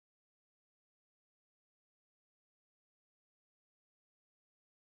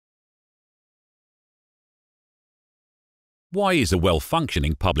Why is a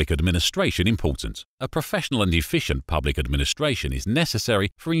well-functioning public administration important? A professional and efficient public administration is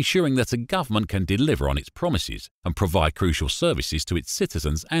necessary for ensuring that a government can deliver on its promises and provide crucial services to its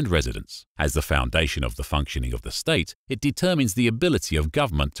citizens and residents. As the foundation of the functioning of the state, it determines the ability of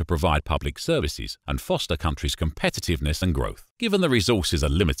government to provide public services and foster countries' competitiveness and growth. Given the resources are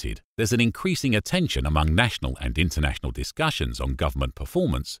limited, there's an increasing attention among national and international discussions on government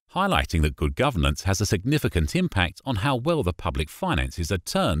performance, highlighting that good governance has a significant impact on how well the public finances are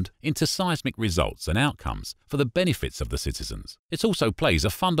turned into seismic results and outcomes for the benefits of the citizens. It also plays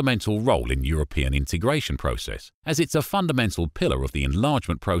a fundamental role in European integration process, as it's a fundamental pillar of the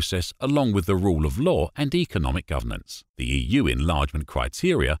enlargement process along with the rule of law and economic governance. The EU enlargement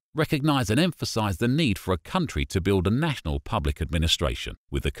criteria recognise and emphasise the need for a country to build a national public administration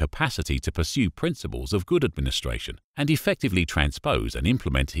with the capacity to pursue principles of good administration and effectively transpose and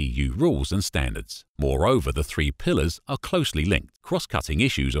implement EU rules and standards. Moreover, the three pillars are closely linked, cross-cutting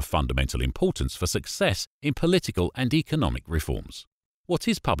issues of fundamental importance for success in political and economic reforms. What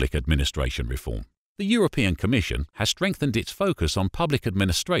is public administration reform? The European Commission has strengthened its focus on public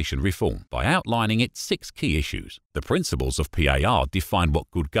administration reform by outlining its 6 key issues. The principles of PAR define what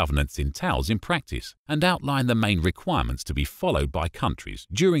good governance entails in practice and outline the main requirements to be followed by countries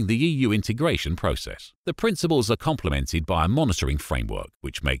during the EU integration process. The principles are complemented by a monitoring framework,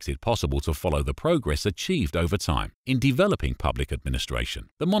 which makes it possible to follow the progress achieved over time in developing public administration.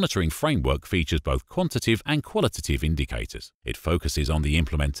 The monitoring framework features both quantitative and qualitative indicators. It focuses on the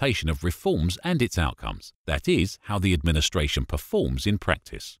implementation of reforms and its outcomes, that is, how the administration performs in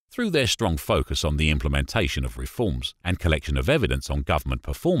practice. Through their strong focus on the implementation of reforms and collection of evidence on government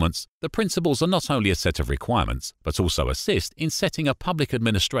performance, the principles are not only a set of requirements, but also assist in setting a public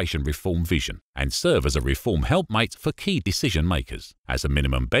administration reform vision and serve as a reform helpmate for key decision makers. As a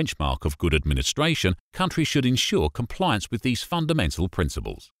minimum benchmark of good administration, countries should ensure compliance with these fundamental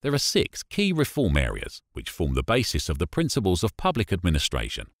principles. There are 6 key reform areas which form the basis of the principles of public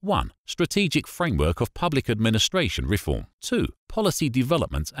administration. 1. Strategic framework of public administration reform. 2. Policy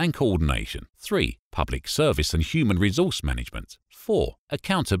development and coordination. 3. Public service and human resource management. 4.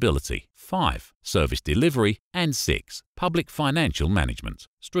 Accountability. 5. Service delivery. And 6. Public financial management.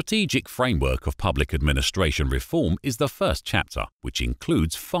 Strategic framework of public administration reform is the first chapter, which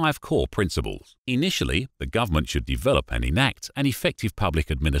includes 5 core principles. Initially, the government should develop and enact an effective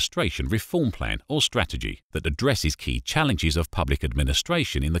public administration reform plan or strategy that addresses key challenges of public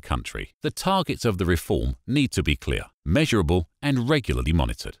administration in the country. The targets of the reform need to be clear, measurable, and regularly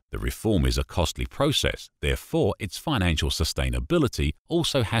monitored. The reform is a costly process, therefore its financial sustainability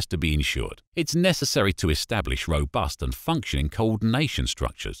also has to be ensured. It's necessary to establish robust and functioning coordination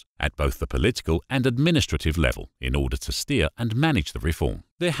structures at both the political and administrative level in order to steer and manage the reform.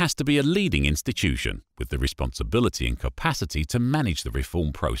 There has to be a leading institution with the responsibility and capacity to manage the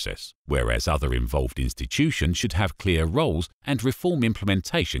reform process, whereas other involved institutions should have clear roles and reform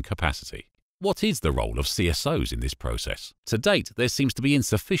implementation capacity. What is the role of CSOs in this process? To date, there seems to be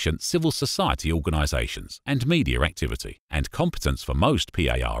insufficient civil society organisations and media activity, and competence for most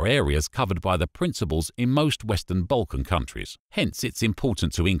PAR areas covered by the principles in most Western Balkan countries. Hence, it's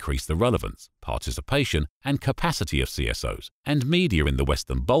important to increase the relevance, participation and capacity of CSOs and media in the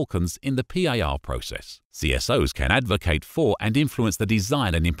Western Balkans in the PAR process. CSOs can advocate for and influence the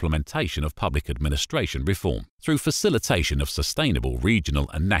design and implementation of public administration reform through facilitation of sustainable regional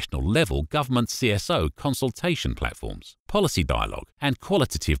and national level government CSO consultation platforms, policy dialogue, and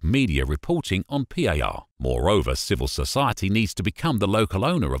qualitative media reporting on PAR. Moreover, civil society needs to become the local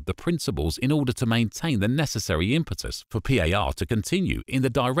owner of the principles in order to maintain the necessary impetus for PAR to continue in the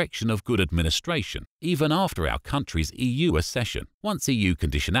direction of good administration, even after our country's EU accession, once EU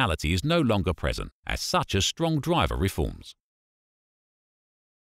conditionality is no longer present, as such as strong driver reforms.